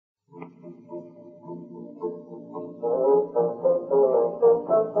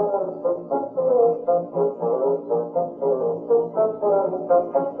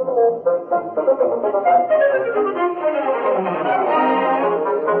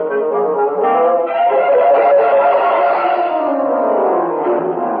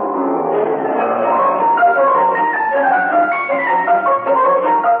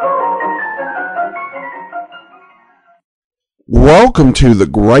Welcome to the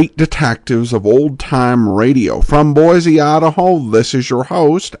Great Detectives of Old Time Radio. From Boise, Idaho, this is your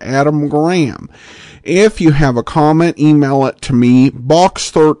host, Adam Graham. If you have a comment, email it to me,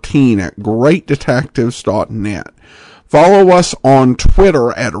 box13@greatdetectives.net. Follow us on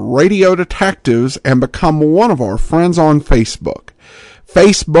Twitter at Radio Detectives and become one of our friends on Facebook.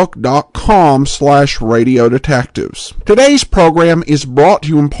 Facebook.com/Radio Detectives. Today's program is brought to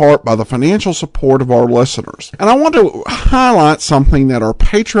you in part by the financial support of our listeners. And I want to highlight something that our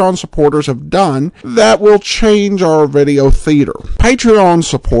Patreon supporters have done that will change our video theater. Patreon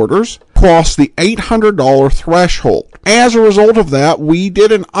supporters crossed the $800 threshold. As a result of that, we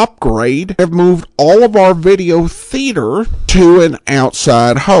did an upgrade, have moved all of our video theater to an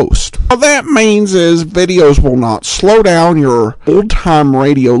outside host. What that means is videos will not slow down your old-time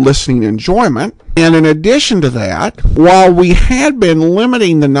radio listening enjoyment. And in addition to that, while we had been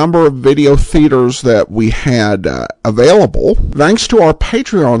limiting the number of video theaters that we had available, thanks to our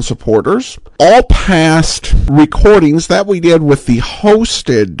Patreon supporters, all past recordings that we did with the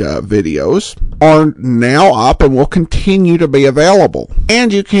hosted videos are now up and will continue to be available.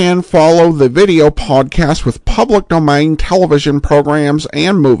 And you can follow the video podcast with public domain television programs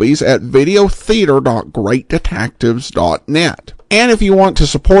and movies at videotheater.greatdetectives.net. And if you want to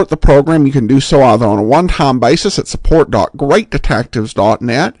support the program, you can do so either on a one-time basis at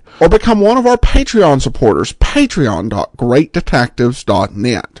support.greatdetectives.net or become one of our Patreon supporters,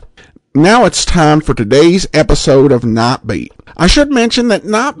 patreon.greatdetectives.net. Now it's time for today's episode of Night Beat. I should mention that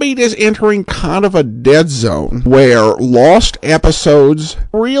Night Beat is entering kind of a dead zone where lost episodes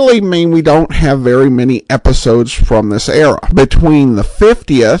really mean we don't have very many episodes from this era. Between the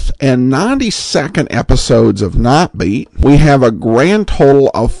 50th and 92nd episodes of Night Beat, we have a grand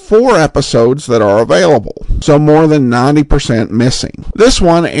total of 4 episodes that are available, so more than 90% missing. This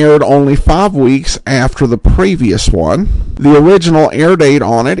one aired only 5 weeks after the previous one. The original air date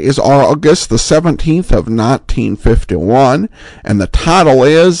on it is August the 17th of 1951. And the title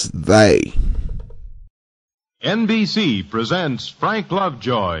is They. NBC presents Frank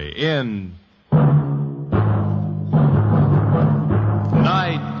Lovejoy in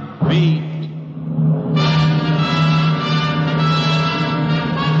Night Beat.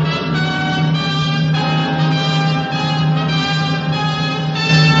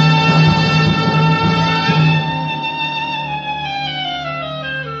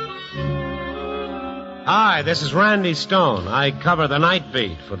 Hi, this is Randy Stone. I cover the Night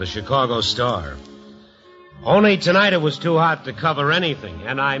Beat for the Chicago Star. Only tonight it was too hot to cover anything,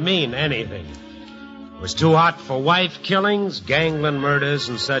 and I mean anything. It was too hot for wife killings, gangland murders,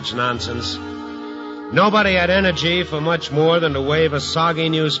 and such nonsense. Nobody had energy for much more than to wave a soggy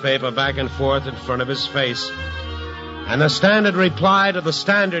newspaper back and forth in front of his face. And the standard reply to the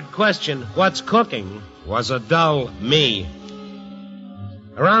standard question, what's cooking, was a dull me.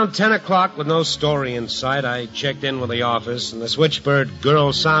 Around 10 o'clock, with no story in sight, I checked in with the office, and the switchbird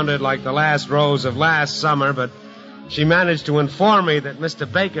girl sounded like the last rose of last summer, but she managed to inform me that Mr.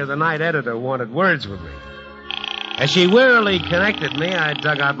 Baker, the night editor, wanted words with me. As she wearily connected me, I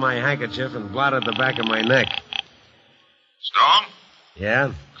dug out my handkerchief and blotted the back of my neck. Stone?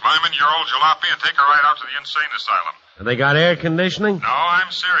 Yeah? Climb in your old jalopy and take her right out to the insane asylum. Have they got air conditioning? No, I'm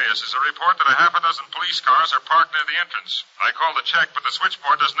serious. It's a report that a half a dozen police cars are parked near the entrance. I called to check, but the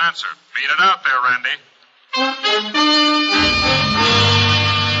switchboard doesn't answer. Beat it out there, Randy.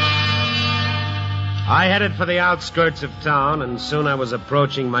 I headed for the outskirts of town, and soon I was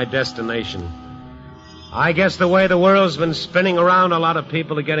approaching my destination. I guess the way the world's been spinning around, a lot of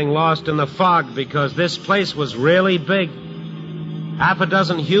people are getting lost in the fog because this place was really big. Half a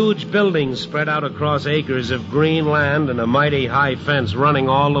dozen huge buildings spread out across acres of green land and a mighty high fence running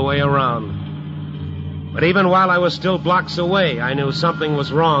all the way around. But even while I was still blocks away, I knew something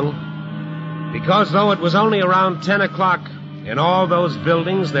was wrong. Because though it was only around 10 o'clock, in all those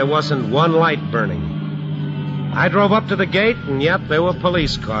buildings there wasn't one light burning. I drove up to the gate, and yep, there were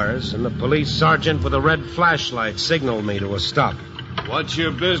police cars, and the police sergeant with a red flashlight signaled me to a stop. What's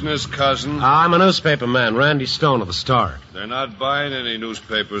your business, cousin? I'm a newspaper man, Randy Stone of the Star. They're not buying any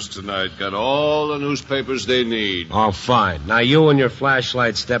newspapers tonight. Got all the newspapers they need. Oh, fine. Now you and your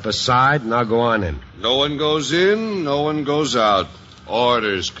flashlight step aside, and I'll go on in. No one goes in, no one goes out.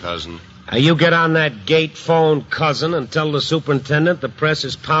 Orders, cousin. Now you get on that gate phone, cousin, and tell the superintendent the press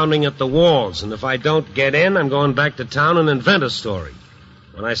is pounding at the walls, and if I don't get in, I'm going back to town and invent a story.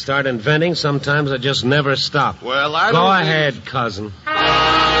 When I start inventing, sometimes I just never stop. Well, I Go don't ahead, think... cousin.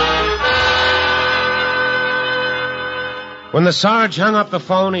 When the Sarge hung up the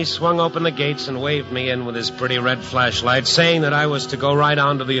phone, he swung open the gates and waved me in with his pretty red flashlight, saying that I was to go right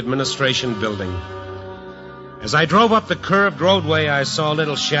on to the administration building. As I drove up the curved roadway, I saw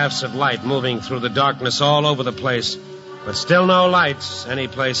little shafts of light moving through the darkness all over the place, but still no lights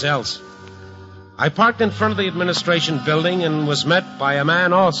anyplace else. I parked in front of the administration building and was met by a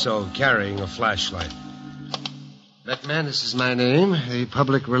man also carrying a flashlight. McManus is my name, the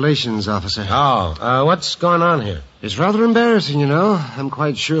public relations officer. Oh, what's going on here? It's rather embarrassing, you know. I'm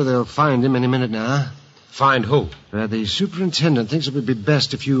quite sure they'll find him any minute now. Find who? The superintendent thinks it would be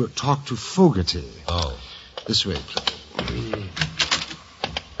best if you talk to Fogarty. Oh. This way, please.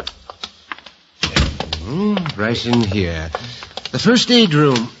 Right in here. The first aid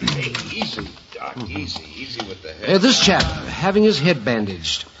room. Hey, easy, Doc. Easy with the head. This chap, having his head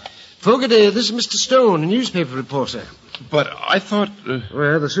bandaged. Fogarty, this is Mr. Stone, a newspaper reporter. But I thought...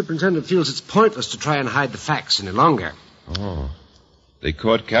 Well, the superintendent feels it's pointless to try and hide the facts any longer. Oh. They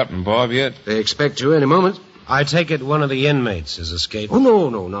caught Captain Bob yet? They expect to any moment. I take it one of the inmates has escaped. Oh,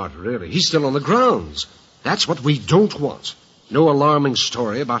 no, not really. He's still on the grounds. That's what we don't want. No alarming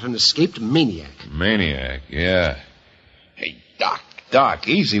story about an escaped maniac. Maniac, yeah. Hey, Doc,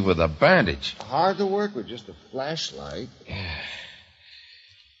 easy with a bandage. Hard to work with just a flashlight.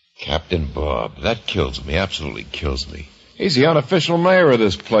 Captain Bob, that kills me, absolutely kills me. He's the unofficial mayor of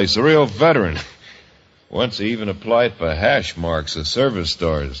this place, a real veteran. Once he even applied for hash marks at service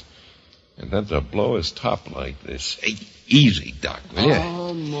stores. And then to blow his top like this. Hey, easy, Doc, will you?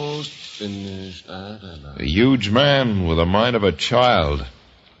 Almost finished. A huge man with the mind of a child.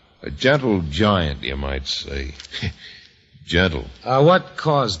 A gentle giant, you might say. Gentle. What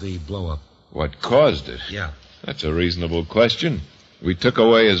caused the blow-up? What caused it? Yeah. That's a reasonable question. We took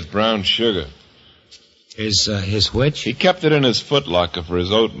away his brown sugar. His which? He kept it in his footlocker for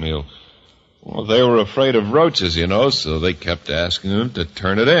his oatmeal. Well, they were afraid of roaches, you know, so they kept asking him to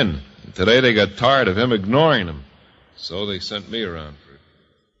turn it in. And today they got tired of him ignoring them. So they sent me around for it.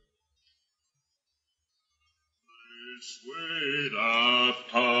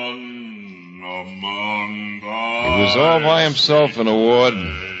 He was all by himself in a ward,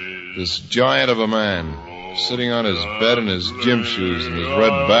 this giant of a man, sitting on his bed in his gym shoes and his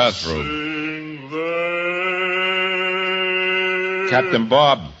red bathrobe. Captain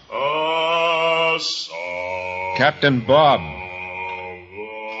Bob. Captain Bob.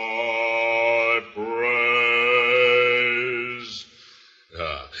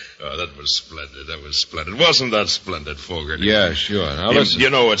 That was splendid. Wasn't that splendid, Fogarty? Yeah, sure. Now listen. You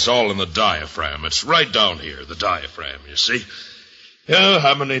know, it's all in the diaphragm. It's right down here, the diaphragm, you see. Yeah,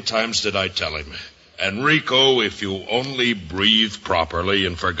 how many times did I tell him? Enrico, if you only breathe properly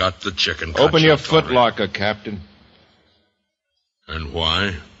and forgot the chicken. Open your footlocker, Captain. And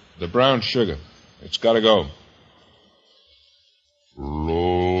why? The brown sugar. It's got to go.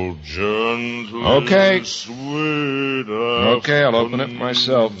 Flow gently, Okay. Sweet Okay, I'll open it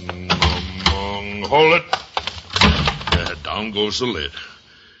myself. Hold it. Yeah, down goes the lid.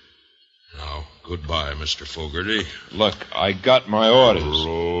 Now, goodbye, Mr. Fogarty. Look, I got my orders.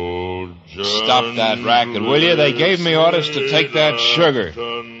 Stop that racket, will you? They gave me orders to take that sugar.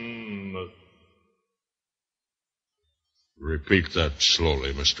 Repeat that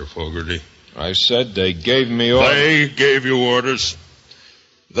slowly, Mr. Fogarty. I said they gave me orders. They gave you orders.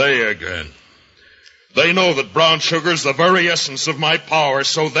 They again. They know that brown sugar's the very essence of my power,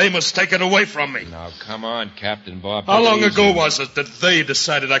 so they must take it away from me. Now, come on, Captain Bob. How long ago was it that they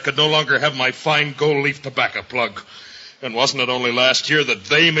decided I could no longer have my fine gold leaf tobacco plug? And wasn't it only last year that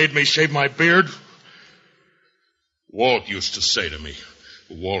they made me shave my beard? Walt used to say to me,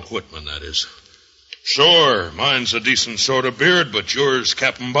 Walt Whitman, that is, sure, mine's a decent sort of beard, but yours,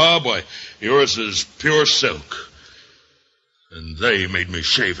 Captain Bob, why, yours is pure silk. And they made me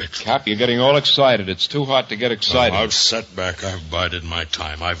shave it. Cap, you're getting all excited. It's too hot to get excited. I've sat back. I've bided my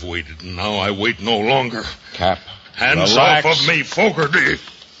time. I've waited, and now I wait no longer. Cap, hands relax. off of me, Fogarty.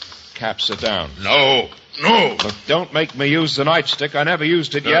 Cap, sit down. No. Look, don't make me use the nightstick. I never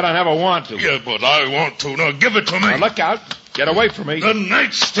used it yet. I never want to. Yeah, but I want to. Now, give it to me. Now, look out. Get away from me. The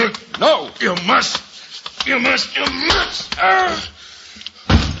nightstick. No. You must.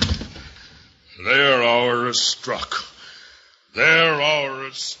 Their hour is struck. Their hour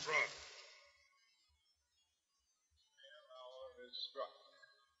is struck.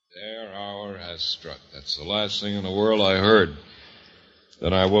 Their hour has struck. That's the last thing in the world I heard.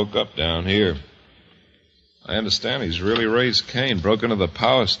 Then I woke up down here. I understand he's really raised Cain, broke into the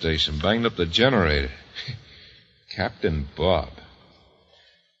power station, banged up the generator. Captain Bob.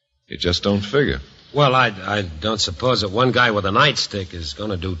 It just don't figure. Well, I don't suppose that one guy with a nightstick is going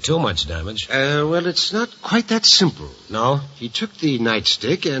to do too much damage. Well, it's not quite that simple. No? He took the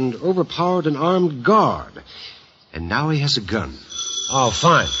nightstick and overpowered an armed guard. And now he has a gun. Oh,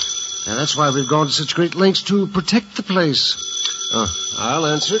 fine. And that's why we've gone to such great lengths to protect the place. I'll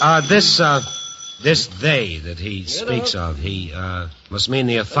answer it. This they that he speaks of, he must mean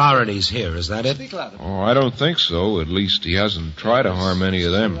the authorities here. Is that it? Oh, I don't think so. At least he hasn't tried to harm any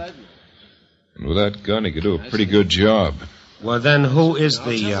of them. And with that gun, he could do a pretty good job. Well, then who is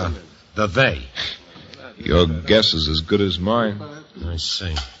the they? Your guess is as good as mine. I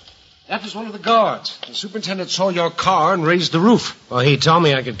see. That was one of the guards. The superintendent saw your car and raised the roof. Well, he told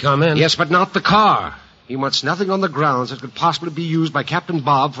me I could come in. Yes, but not the car. He wants nothing on the grounds that could possibly be used by Captain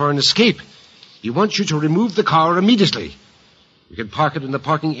Bob for an escape. He wants you to remove the car immediately. You can park it in the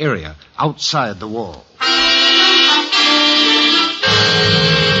parking area, outside the wall.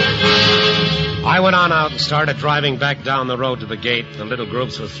 I went on out and started driving back down the road to the gate. The little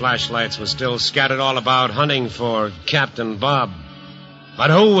groups with flashlights were still scattered all about hunting for Captain Bob. But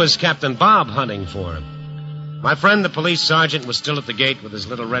who was Captain Bob hunting for? My friend, the police sergeant, was still at the gate with his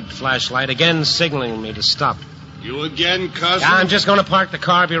little red flashlight, again signaling me to stop. You again, cousin? Yeah, I'm just going to park the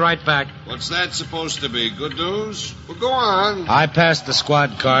car. Be right back. What's that supposed to be? Good news? Well, go on. I passed the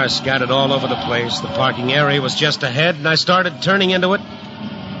squad car scattered all over the place. The parking area was just ahead, and I started turning into it.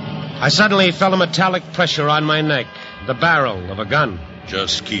 I suddenly felt a metallic pressure on my neck, the barrel of a gun.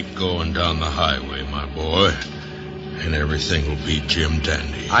 Just keep going down the highway, my boy, and everything will be Jim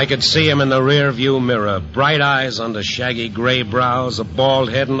Dandy. I could see him in the rear view mirror, bright eyes under shaggy gray brows, a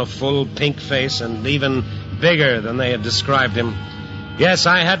bald head and a full pink face, and even bigger than they had described him. Yes,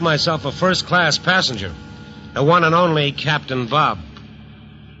 I had myself a first-class passenger, the one and only Captain Bob.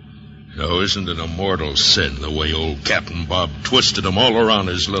 Oh, isn't it a mortal sin the way old Captain Bob twisted him all around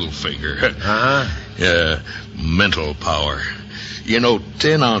his little finger? Uh-huh. Yeah, mental power. You know,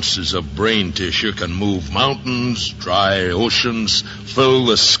 10 ounces of brain tissue can move mountains, dry oceans, fill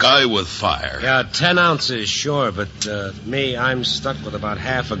the sky with fire. Yeah, 10 ounces, sure, but me, I'm stuck with about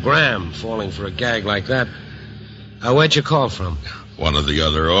half a gram falling for a gag like that. Where'd you call from? One of the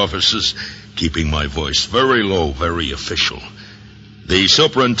other officers, keeping my voice very low, very official. The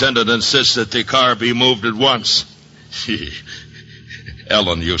superintendent insists that the car be moved at once.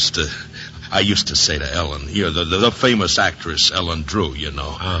 I used to say to Ellen, the famous actress Ellen Drew, you know.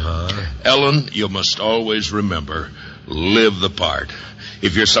 Uh-huh. Ellen, you must always remember, live the part.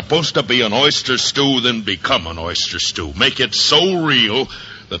 If you're supposed to be an oyster stew, then become an oyster stew. Make it so real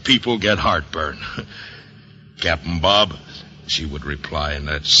that people get heartburn. Captain Bob, she would reply in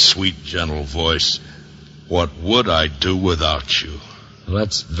that sweet, gentle voice, what would I do without you? Well,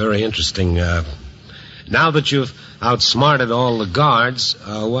 that's very interesting. Now that you've outsmarted all the guards,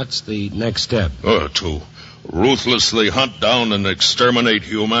 what's the next step? To ruthlessly hunt down and exterminate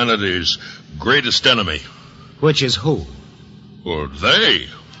humanity's greatest enemy. Which is who? Or they.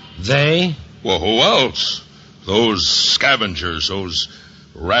 They? Well, who else? Those scavengers, those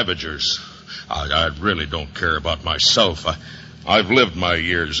ravagers. I really don't care about myself. I've lived my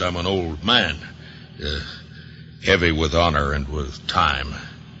years. I'm an old man. Heavy with honor and with time.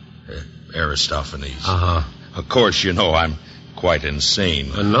 Aristophanes. Uh-huh. Of course, you know, I'm quite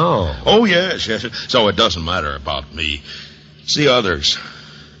insane. No. Oh, yes. So it doesn't matter about me. It's the others.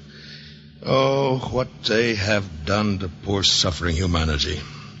 Oh, what they have done to poor suffering humanity.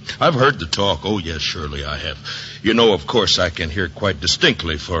 I've heard the talk. Oh, yes, surely I have. You know, of course, I can hear quite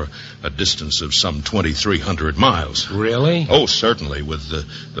distinctly for a distance of some 2,300 miles. Really? Oh, certainly, with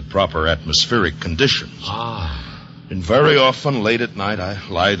the proper atmospheric conditions. Ah. And very often, late at night, I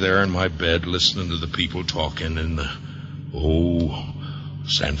lie there in my bed listening to the people talking in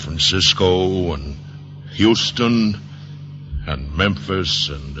San Francisco and Houston and Memphis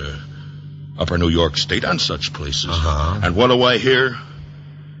and upper New York State and such places. Uh-huh. And what do I hear?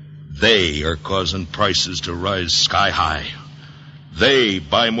 They are causing prices to rise sky high. They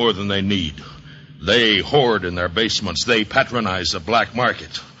buy more than they need. They hoard in their basements. They patronize the black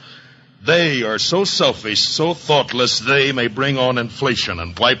market. They are so selfish, so thoughtless, they may bring on inflation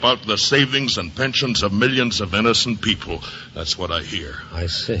and wipe out the savings and pensions of millions of innocent people. That's what I hear. I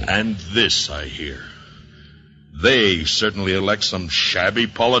see. And this I hear. They certainly elect some shabby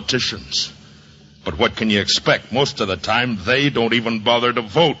politicians. But what can you expect? Most of the time, they don't even bother to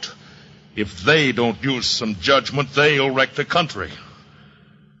vote. If they don't use some judgment, they'll wreck the country.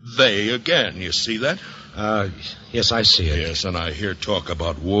 They again, you see that? Yes, I see it. Yes, and I hear talk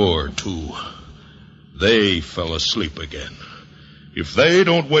about war, too. They fell asleep again. If they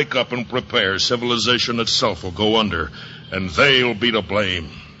don't wake up and prepare, civilization itself will go under, and they'll be to blame.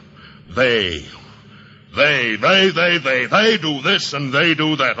 They do this and they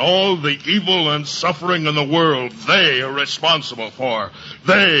do that. All the evil and suffering in the world, they are responsible for.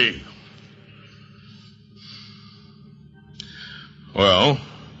 They. Well,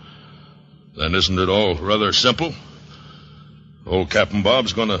 Then isn't it all rather simple? Old Captain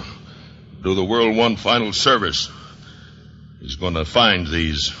Bob's going to do the world one final service. He's going to find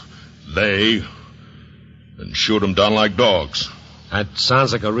these they and shoot them down like dogs. That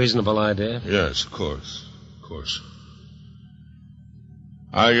sounds like a reasonable idea. Yes, of course. Of course.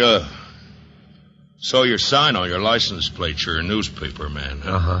 I saw your sign on your license plate. You're a newspaper man,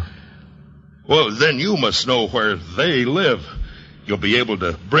 huh? Uh-huh. Well, then you must know where they live. You'll be able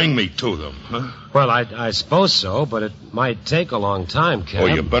to bring me to them, huh? Well, I suppose so, but it might take a long time, Cap. Oh,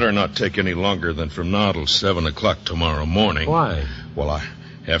 you better not take any longer than from now till 7 o'clock tomorrow morning. Why? Well, I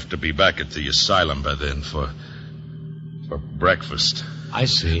have to be back at the asylum by then for breakfast. I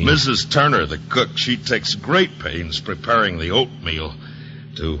see. Mrs. Turner, the cook, she takes great pains preparing the oatmeal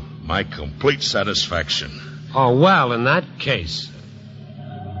to my complete satisfaction. Oh, well, in that case.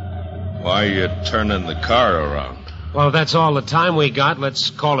 Why are you turning the car around? Well, if that's all the time we got, let's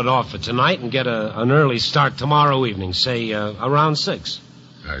call it off for tonight and get an early start tomorrow evening, say around 6.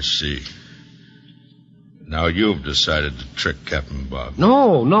 I see. Now you've decided to trick Captain Bob.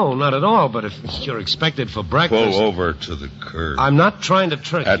 No, not at all, but if you're expected for breakfast... Pull over to the curb. I'm not trying to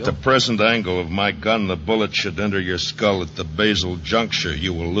trick you. At the present angle of my gun, the bullet should enter your skull at the basal juncture.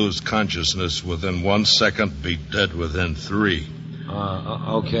 You will lose consciousness within 1 second, be dead within 3.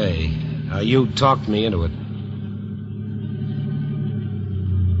 Okay. You talked me into it.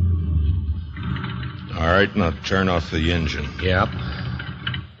 All right, now turn off the engine. Yep.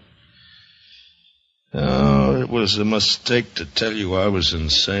 Oh, it was a mistake to tell you I was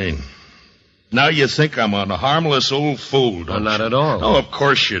insane. Now you think I'm a harmless old fool, don't you? Not at all. Oh, of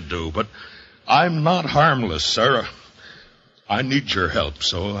course you do, but I'm not harmless, sir. I need your help,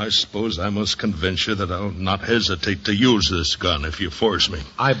 so I suppose I must convince you that I'll not hesitate to use this gun if you force me.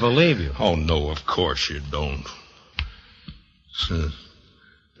 I believe you. Oh, no, of course you don't.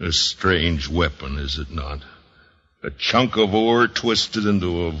 A strange weapon, is it not? A chunk of ore twisted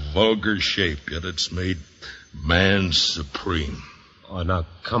into a vulgar shape, yet it's made man supreme. Oh, now,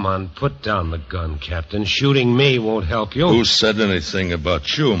 come on, put down the gun, Captain. Shooting me won't help you. Who said anything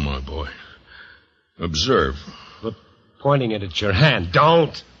about you, my boy? Observe. But pointing it at your hand.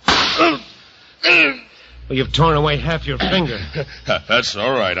 Don't! Well, you've torn away half your finger. That's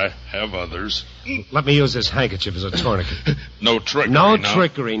all right. I have others. Let me use this handkerchief as a tourniquet. No trickery No now.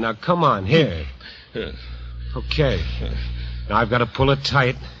 trickery. Now, come on, here. Okay. Now, I've got to pull it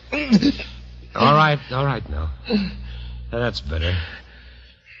tight. All right now. That's better.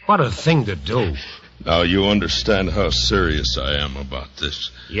 What a thing to do. Now, you understand how serious I am about this.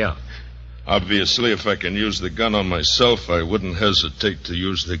 Yeah. Obviously, if I can use the gun on myself, I wouldn't hesitate to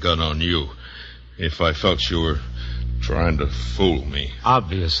use the gun on you. If I felt you were trying to fool me.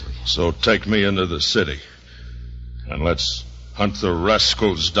 Obviously. So take me into the city. And let's hunt the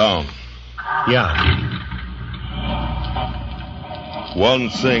rascals down. Yeah. One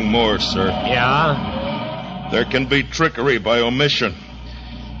thing more, sir. Yeah? There can be trickery by omission.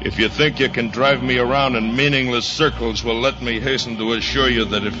 If you think you can drive me around in meaningless circles, well, let me hasten to assure you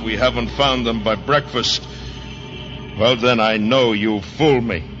that if we haven't found them by breakfast, well, then I know you fooled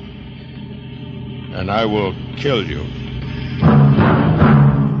me. And I will kill you.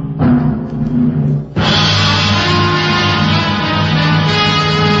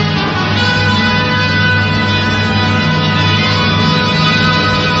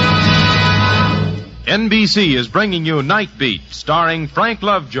 NBC is bringing you Night Beat, starring Frank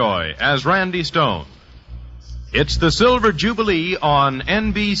Lovejoy as Randy Stone. It's the Silver Jubilee on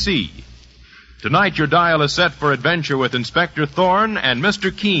NBC. Tonight, your dial is set for adventure with Inspector Thorne and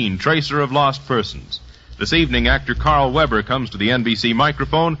Mr. Keene, tracer of lost persons. This evening, actor Carl Weber comes to the NBC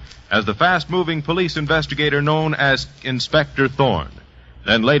microphone as the fast-moving police investigator known as Inspector Thorne.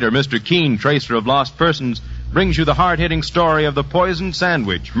 Then later, Mr. Keene, tracer of lost persons, brings you the hard-hitting story of the poisoned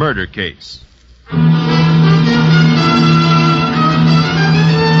sandwich murder case.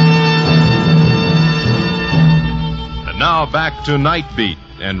 And now back to Night Beat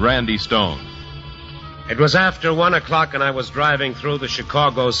and Randy Stone. It was after 1 o'clock, and I was driving through the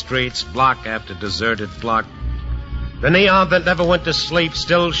Chicago streets, block after deserted block. The neon that never went to sleep,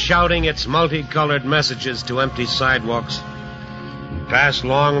 still shouting its multicolored messages to empty sidewalks. Past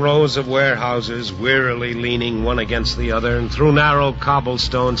long rows of warehouses, wearily leaning one against the other, and through narrow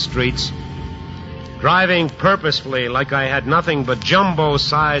cobblestone streets. Driving purposefully like I had nothing but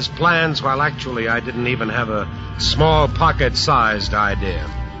jumbo-sized plans, while actually I didn't even have a small pocket-sized idea.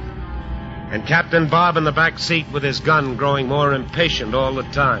 And Captain Bob in the back seat with his gun, growing more impatient all the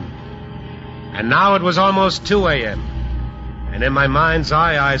time. And now it was almost 2 a.m. And in my mind's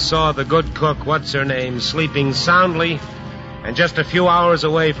eye, I saw the good cook, what's-her-name, sleeping soundly and just a few hours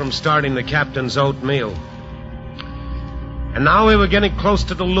away from starting the captain's oatmeal. And now we were getting close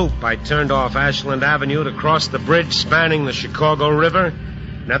to the loop. I turned off Ashland Avenue to cross the bridge spanning the Chicago River,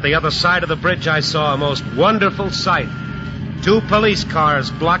 and at the other side of the bridge I saw a most wonderful sight. 2 police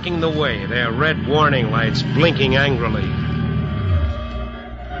cars blocking the way, their red warning lights blinking angrily.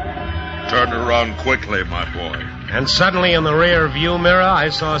 Turn around quickly, my boy. And suddenly in the rear view mirror, I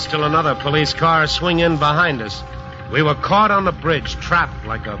saw still another police car swing in behind us. We were caught on the bridge, trapped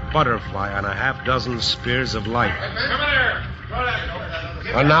like a butterfly on a half-dozen spears of light.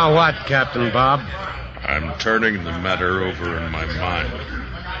 Well, now what, Captain Bob? I'm turning the matter over in my mind.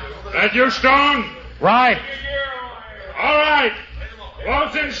 That you, Stone? Right. All right.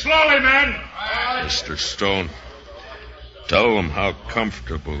 Close in slowly, men. Mr. Stone, tell them how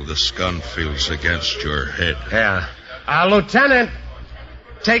comfortable this gun feels against your head. Yeah. Lieutenant,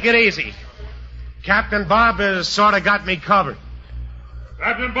 take it easy. Captain Bob has sort of got me covered.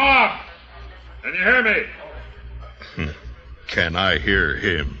 Captain Bob, can you hear me? Can I hear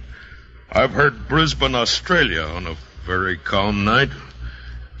him? I've heard Brisbane, Australia on a very calm night.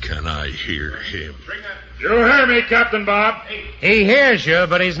 Can I hear him? You hear me, Captain Bob? He hears you,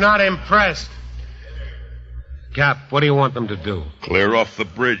 but he's not impressed. Cap, what do you want them to do? Clear off the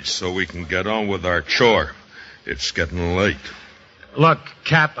bridge so we can get on with our chore. It's getting late. Look,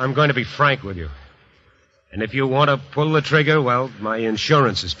 Cap, I'm going to be frank with you. And if you want to pull the trigger, well, my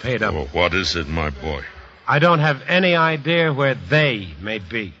insurance is paid up. Well, what is it, my boy? I don't have any idea where they may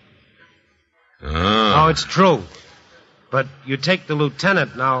be. Ah. Oh, it's true. But you take the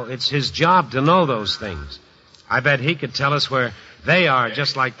lieutenant now, it's his job to know those things. I bet he could tell us where they are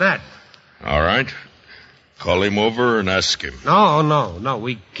just like that. All right. Call him over and ask him. No,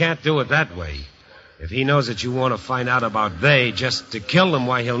 we can't do it that way. If he knows that you want to find out about they just to kill them,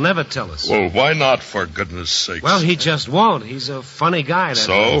 why, he'll never tell us. Well, why not, for goodness sakes? Well, he just won't. He's a funny guy.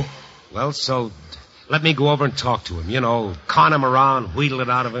 So? Well, so let me go over and talk to him. You know, con him around, wheedle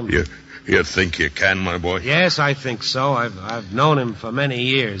it out of him. You think you can, my boy? Yes, I think so. I've known him for many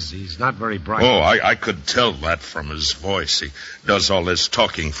years. He's not very bright. Oh, I could tell that from his voice. He does all his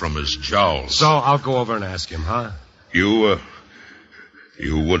talking from his jowls. So I'll go over and ask him, huh? You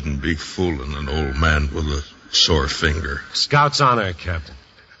wouldn't be fooling an old man with a sore finger. Scout's honor, Captain.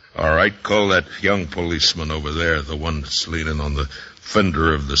 All right, call that young policeman over there, the one that's leaning on the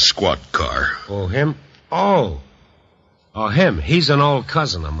fender of the squad car. Oh, him? Oh, him. He's an old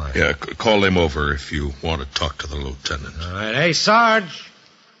cousin of mine. Yeah, call him over if you want to talk to the lieutenant. All right. Hey, Sarge.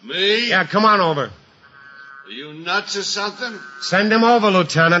 Me? Yeah, come on over. Are you nuts or something? Send him over,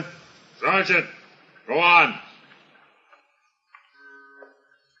 Lieutenant. Sergeant, go on.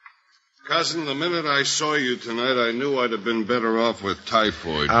 Cousin, the minute I saw you tonight, I knew I'd have been better off with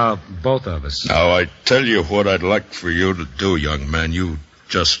typhoid. Both of us. Now, I tell you what I'd like for you to do, young man. You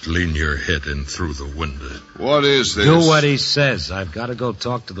just lean your head in through the window. What is this? Do what he says. I've got to go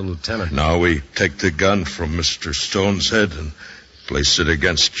talk to the lieutenant. Now we take the gun from Mr. Stone's head and place it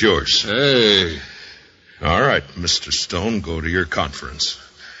against yours. Hey. All right, Mr. Stone, go to your conference.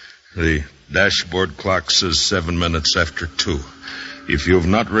 The dashboard clock says 7 minutes after 2. If you have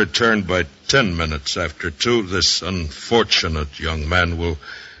not returned by 10 minutes after 2, this unfortunate young man will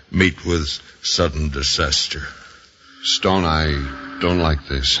meet with sudden disaster. Stone, I don't like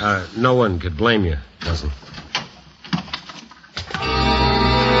this. No one could blame you, cousin.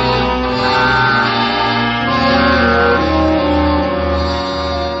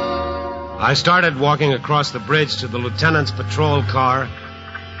 I started walking across the bridge to the lieutenant's patrol car.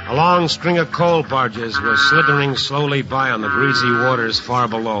 A long string of coal barges were slithering slowly by on the greasy waters far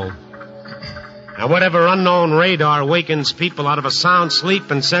below. Now, whatever unknown radar wakens people out of a sound sleep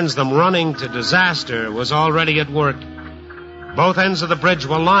and sends them running to disaster was already at work. Both ends of the bridge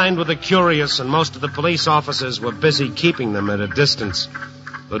were lined with the curious, and most of the police officers were busy keeping them at a distance.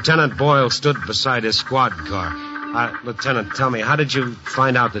 Lieutenant Boyle stood beside his squad car. Lieutenant, tell me, how did you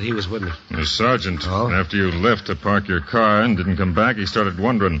find out that he was with me? Sergeant, Oh? After you left to park your car and didn't come back, he started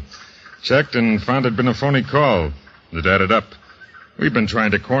wondering. Checked and found it'd been a phony call. It added up. We've been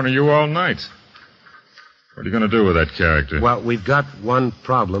trying to corner you all night. What are you going to do with that character? Well, we've got one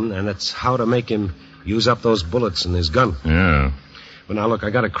problem, and it's how to make him use up those bullets in his gun. Yeah. Well, now, look, I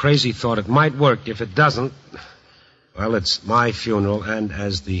got a crazy thought. It might work. If it doesn't, well, it's my funeral, and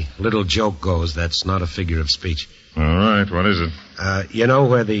as the little joke goes, that's not a figure of speech. All right, what is it? You know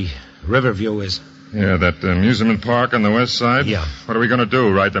where the Riverview is? Yeah, that amusement park on the west side? Yeah. What are we going to do,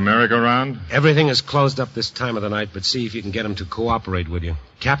 ride the merry-go-round? Everything is closed up this time of the night, but see if you can get him to cooperate with you.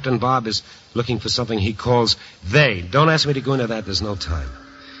 Captain Bob is looking for something he calls they. Don't ask me to go into that. There's no time.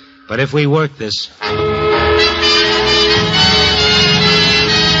 But if we work this...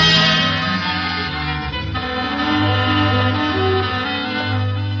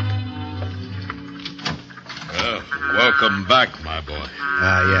 Welcome back, my boy.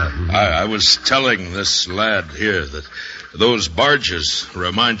 Yeah. I was telling this lad here that those barges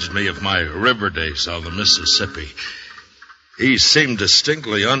reminded me of my river days on the Mississippi. He seemed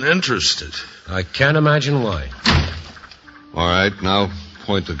distinctly uninterested. I can't imagine why. All right, now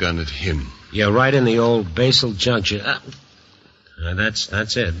point the gun at him. Yeah, right in the old basal junction.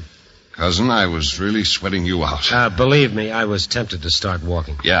 That's it. Cousin, I was really sweating you out. Believe me, I was tempted to start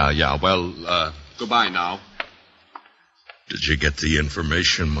walking. Yeah. Well, goodbye now. Did you get the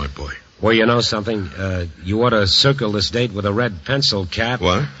information, my boy? Well, you know something? You ought to circle this date with a red pencil, Cap.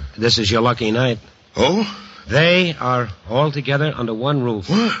 What? This is your lucky night. Oh? They are all together under one roof.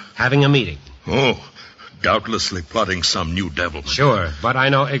 What? Having a meeting. Oh, doubtlessly plotting some new devilment. Sure, but I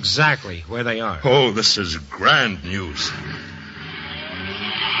know exactly where they are. Oh, this is grand news.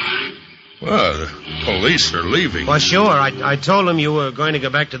 Well, the police are leaving. Well, sure. I told them you were going to go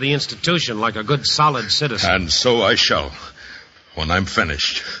back to the institution like a good, solid citizen. And so I shall, when I'm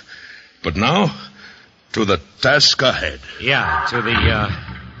finished. But now, to the task ahead. Yeah,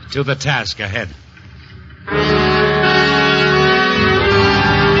 to the task ahead.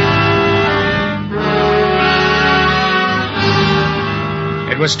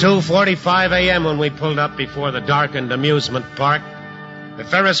 It was 2:45 a.m. when we pulled up before the darkened amusement park. The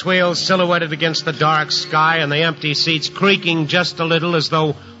Ferris wheels silhouetted against the dark sky and the empty seats creaking just a little as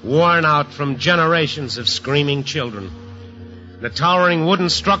though worn out from generations of screaming children. The towering wooden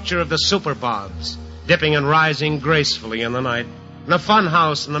structure of the Super Bobs, dipping and rising gracefully in the night. And the fun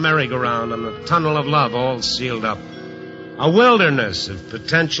house and the merry-go-round and the tunnel of love all sealed up. A wilderness of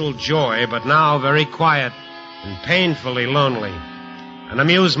potential joy, but now very quiet and painfully lonely. An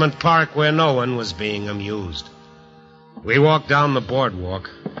amusement park where no one was being amused. We walked down the boardwalk,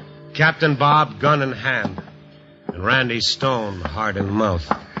 Captain Bob gun in hand, and Randy Stone hard in mouth.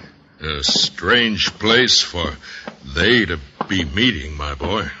 A strange place for they to be meeting, my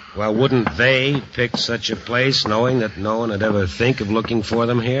boy. Well, wouldn't they pick such a place knowing that no one would ever think of looking for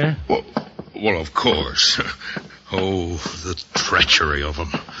them here? Well, of course. Oh, the treachery of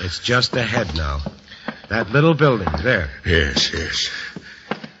them. It's just ahead now. That little building, there. Yes.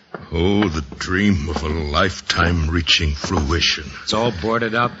 Oh, the dream of a lifetime reaching fruition. It's all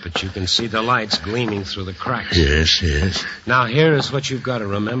boarded up, but you can see the lights gleaming through the cracks. Yes. Now, here is what you've got to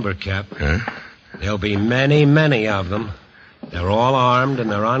remember, Cap. Huh? There'll be many, many of them. They're all armed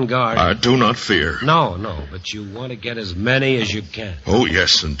and they're on guard. I do not fear. No, but you want to get as many as you can. Oh,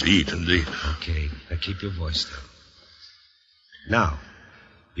 yes, indeed. Okay, now keep your voice down. Now,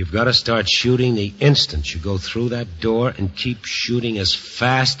 you've got to start shooting the instant you go through that door and keep shooting as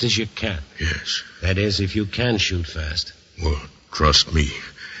fast as you can. Yes. That is, if you can shoot fast. Well, trust me.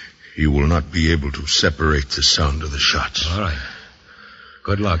 You will not be able to separate the sound of the shots. All right.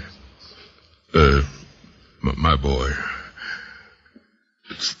 Good luck. My boy.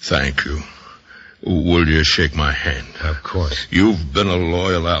 Thank you. Will you shake my hand? Of course. You've been a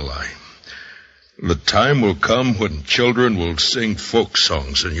loyal ally. The time will come when children will sing folk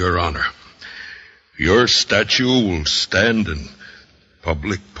songs in your honor. Your statue will stand in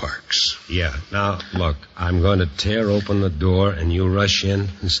public parks. Yeah. Now, look, I'm going to tear open the door and you rush in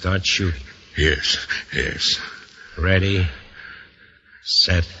and start shooting. Yes. Ready,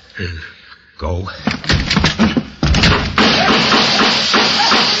 set, go.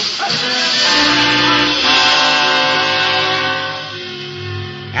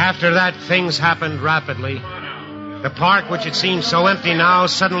 After that, things happened rapidly. The park, which had seemed so empty now,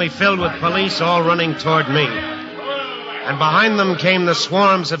 suddenly filled with police all running toward me. And behind them came the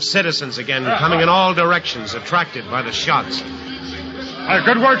swarms of citizens again, coming in all directions, attracted by the shots.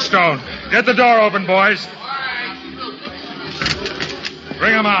 Good work, Stone. Get the door open, boys.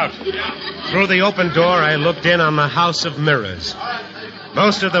 Bring them out. Through the open door, I looked in on the House of Mirrors.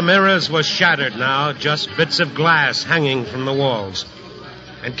 Most of the mirrors were shattered now, just bits of glass hanging from the walls.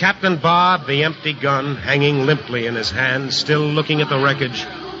 And Captain Bob, the empty gun, hanging limply in his hand, still looking at the wreckage,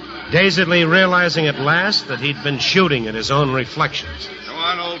 dazedly realizing at last that he'd been shooting at his own reflections. Come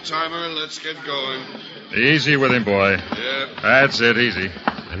on, old-timer, let's get going. Easy with him, boy. Yep. That's it, easy.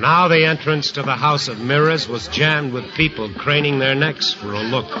 And now the entrance to the House of Mirrors was jammed with people craning their necks for a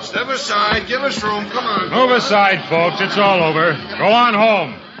look. Step aside, give us room, come on. Move aside, folks. It's all over. Go on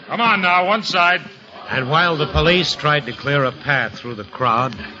home. Come on now, one side. And while the police tried to clear a path through the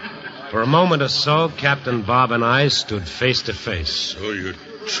crowd, for a moment or so, Captain Bob and I stood face to face. So you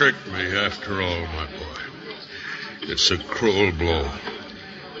tricked me after all, my boy. It's a cruel blow.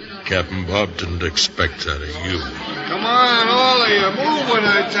 Captain Bob didn't expect that of you. Come on, all of you. Move when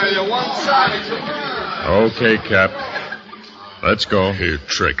I tell you. One side. Come on. Okay, Cap. Let's go. You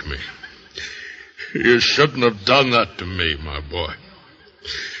tricked me. You shouldn't have done that to me, my boy.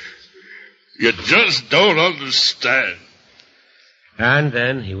 You just don't understand. And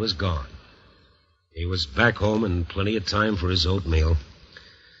then he was gone. He was back home in plenty of time for his oatmeal,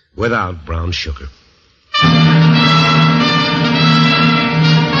 without brown sugar.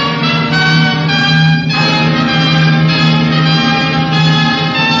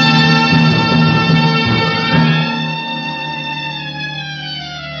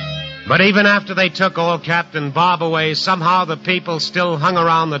 But even after they took old Captain Bob away, somehow the people still hung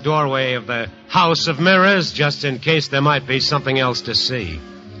around the doorway of the House of Mirrors just in case there might be something else to see.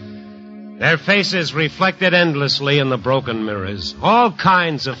 Their faces reflected endlessly in the broken mirrors. All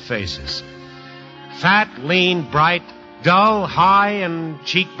kinds of faces. Fat, lean, bright, dull, high, and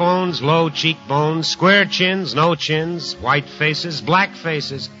cheekbones, low cheekbones, square chins, no chins, white faces, black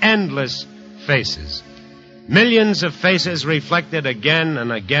faces, endless faces. Millions of faces reflected again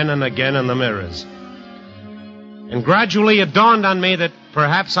and again and again in the mirrors. And gradually it dawned on me that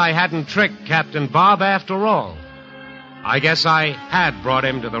perhaps I hadn't tricked Captain Bob after all. I guess I had brought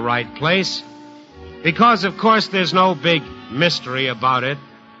him to the right place. Because, of course, there's no big mystery about it.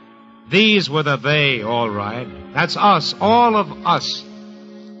 These were the they, all right. That's us, all of us.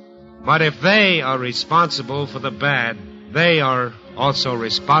 But if they are responsible for the bad, they are also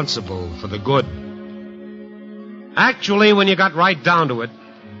responsible for the good. Actually, when you got right down to it,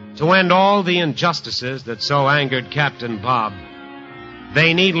 to end all the injustices that so angered Captain Bob,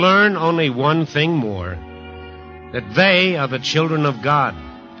 they need learn only one thing more. That they are the children of God,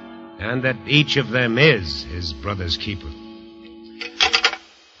 and that each of them is his brother's keeper.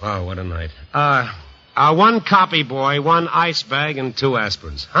 Wow, what a night. One copy boy, one ice bag, and 2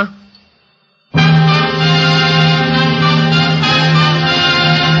 aspirins, huh?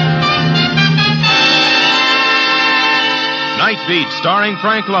 Night Beat, starring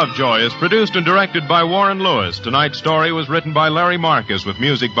Frank Lovejoy, is produced and directed by Warren Lewis. Tonight's story was written by Larry Marcus with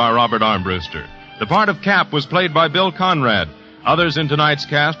music by Robert Armbruster. The part of Cap was played by Bill Conrad. Others in tonight's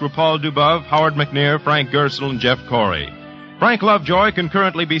cast were Paul Dubove, Howard McNear, Frank Gersel, and Jeff Corey. Frank Lovejoy can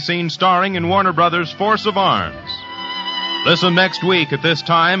currently be seen starring in Warner Brothers' Force of Arms. Listen next week at this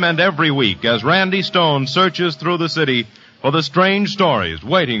time and every week as Randy Stone searches through the city for the strange stories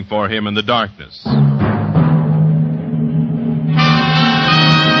waiting for him in the darkness.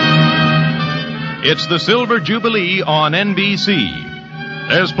 It's the Silver Jubilee on NBC.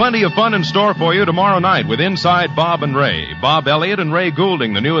 There's plenty of fun in store for you tomorrow night with Inside Bob and Ray. Bob Elliott and Ray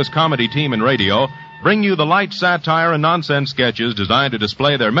Goulding, the newest comedy team in radio, bring you the light satire and nonsense sketches designed to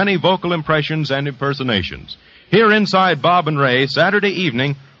display their many vocal impressions and impersonations. Hear Inside Bob and Ray Saturday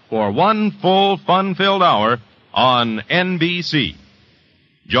evening for one full fun-filled hour on NBC.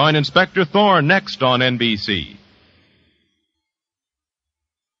 Join Inspector Thorne next on NBC.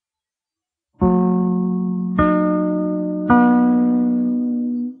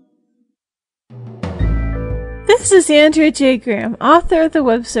 This is Andrea J. Graham, author of the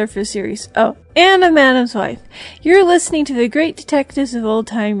Web Surfer series. Oh, and a Madam's Wife. You're listening to the Great Detectives of Old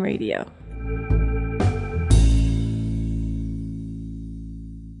Time Radio.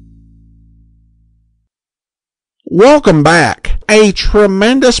 Welcome back. A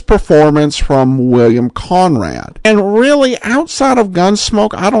tremendous performance from William Conrad. And really, outside of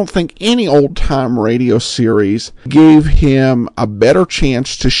Gunsmoke, I don't think any old-time radio series gave him a better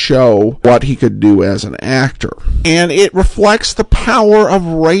chance to show what he could do as an actor. And it reflects the power of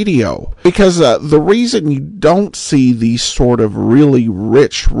radio. Because the reason you don't see these sort of really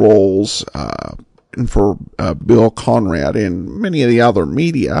rich roles for Bill Conrad and many of the other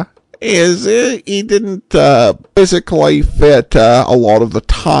media is he didn't physically fit a lot of the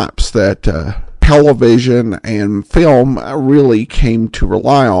types that television and film really came to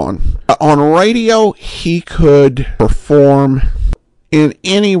rely on. On radio, he could perform in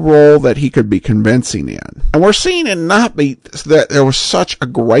any role that he could be convincing in. And we're seeing in Night Beat that there was such a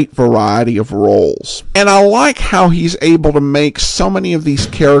great variety of roles. And I like how he's able to make so many of these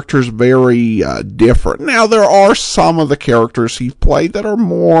characters very different. Now, there are some of the characters he's played that are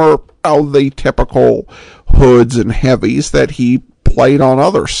more the typical hoods and heavies that he played on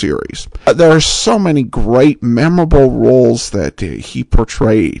other series. There are so many great, memorable roles that he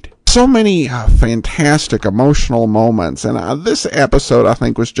portrayed. So many fantastic emotional moments, and this episode, I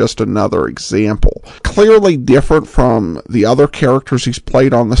think, was just another example. Clearly different from the other characters he's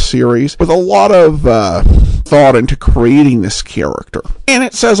played on the series, with a lot of thought into creating this character. And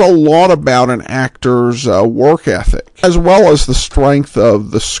it says a lot about an actor's work ethic, as well as the strength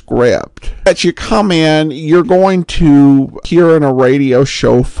of the script. That you come in, you're going to hear in a radio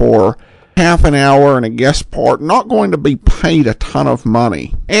show for half an hour and a guest part, not going to be paid a ton of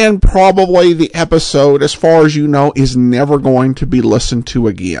money. And probably the episode, as far as you know, is never going to be listened to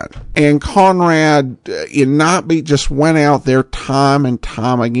again. And Conrad in Nightbeat just went out there time and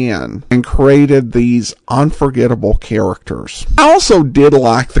time again and created these unforgettable characters. I also did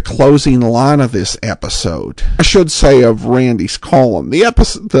like the closing line of this episode. I should say of Randy's column.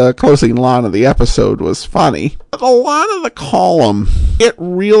 The closing line of the episode was funny. But the line of the column, it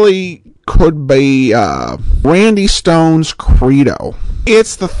really could be Randy Stone's credo.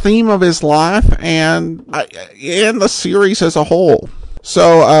 It's the theme of his life and the series as a whole.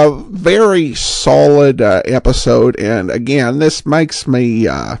 So a very solid episode, and again, this makes me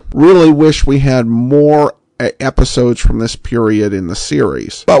really wish we had more episodes from this period in the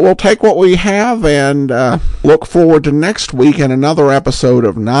series. But we'll take what we have and look forward to next week and another episode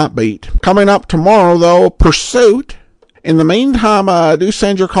of Nightbeat. Coming up tomorrow, though, Pursuit. In the meantime, do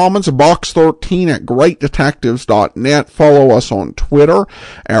send your comments to box13@greatdetectives.net. Follow us on Twitter,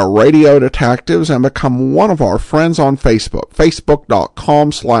 our Radio Detectives, and become one of our friends on Facebook,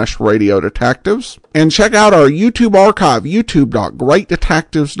 facebook.com/Radio Detectives. And check out our YouTube archive,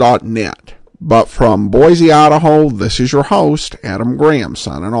 youtube.greatdetectives.net. But from Boise, Idaho, this is your host, Adam Graham,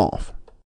 signing off.